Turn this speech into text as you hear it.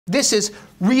This is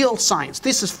real science.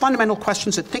 This is fundamental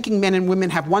questions that thinking men and women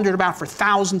have wondered about for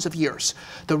thousands of years.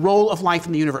 The role of life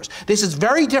in the universe. This is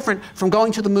very different from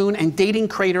going to the moon and dating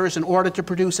craters in order to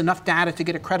produce enough data to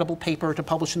get a credible paper to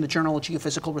publish in the Journal of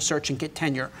Geophysical Research and get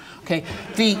tenure. Okay?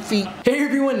 Hey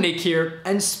everyone, Nick here.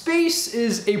 And space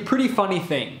is a pretty funny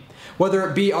thing. Whether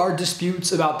it be our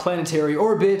disputes about planetary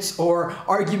orbits or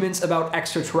arguments about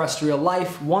extraterrestrial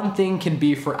life, one thing can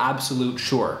be for absolute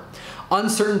sure.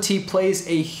 Uncertainty plays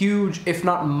a huge, if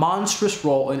not monstrous,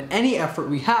 role in any effort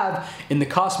we have in the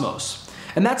cosmos.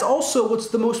 And that's also what's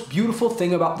the most beautiful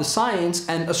thing about the science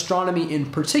and astronomy in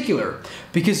particular,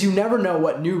 because you never know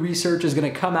what new research is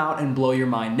going to come out and blow your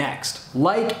mind next.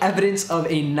 Like evidence of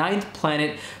a 9th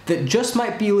planet that just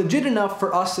might be legit enough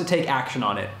for us to take action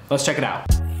on it. Let's check it out.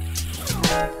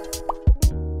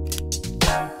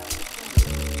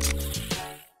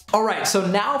 Alright, so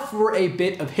now for a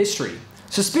bit of history.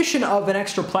 Suspicion of an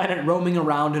extraplanet roaming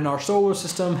around in our solar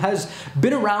system has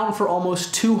been around for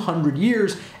almost 200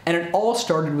 years, and it all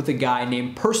started with a guy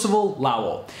named Percival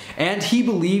Lowell. And he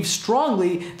believed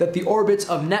strongly that the orbits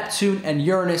of Neptune and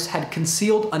Uranus had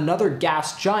concealed another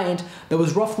gas giant that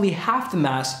was roughly half the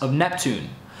mass of Neptune.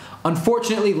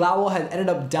 Unfortunately, Lowell had ended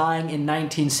up dying in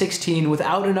 1916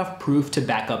 without enough proof to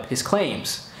back up his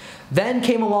claims. Then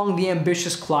came along the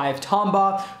ambitious Clive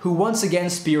Tombaugh, who once again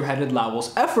spearheaded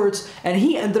Lowell's efforts, and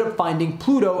he ended up finding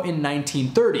Pluto in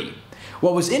 1930.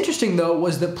 What was interesting though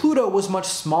was that Pluto was much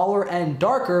smaller and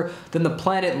darker than the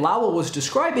planet Lowell was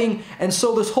describing, and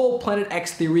so this whole Planet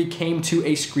X theory came to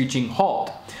a screeching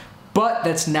halt. But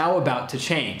that's now about to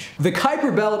change. The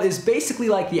Kuiper Belt is basically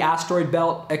like the asteroid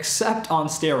belt, except on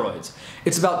steroids.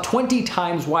 It's about 20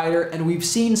 times wider, and we've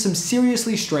seen some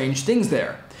seriously strange things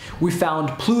there. We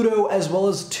found Pluto as well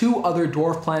as 2 other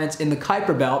dwarf planets in the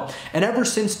Kuiper Belt, and ever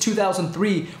since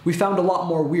 2003, we found a lot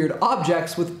more weird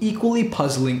objects with equally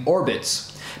puzzling orbits.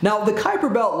 Now, the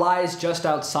Kuiper Belt lies just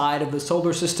outside of the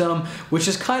solar system, which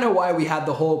is kind of why we had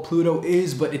the whole Pluto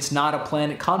is but it's not a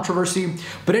planet controversy.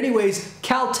 But anyways,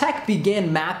 CalTech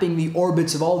began mapping the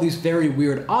orbits of all these very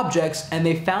weird objects, and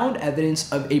they found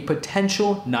evidence of a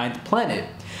potential 9th planet.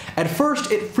 At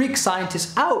first, it freaked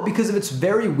scientists out because of its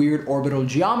very weird orbital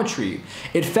geometry.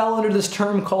 It fell under this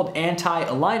term called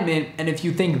anti-alignment, and if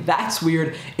you think that's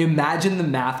weird, imagine the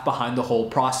math behind the whole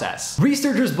process.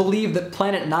 Researchers believe that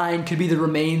Planet 9 could be the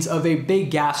remains of a big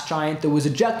gas giant that was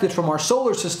ejected from our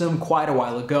solar system quite a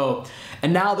while ago.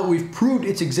 And now that we've proved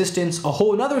its existence, a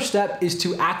whole another step is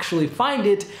to actually find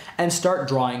it and start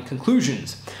drawing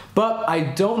conclusions. But I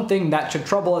don't think that should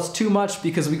trouble us too much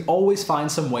because we always find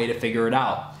some way to figure it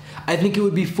out. I think it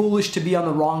would be foolish to be on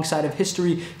the wrong side of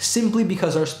history simply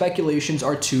because our speculations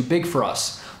are too big for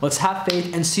us. Let's have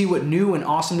faith and see what new and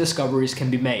awesome discoveries can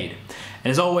be made.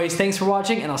 And as always, thanks for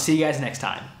watching, and I'll see you guys next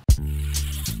time.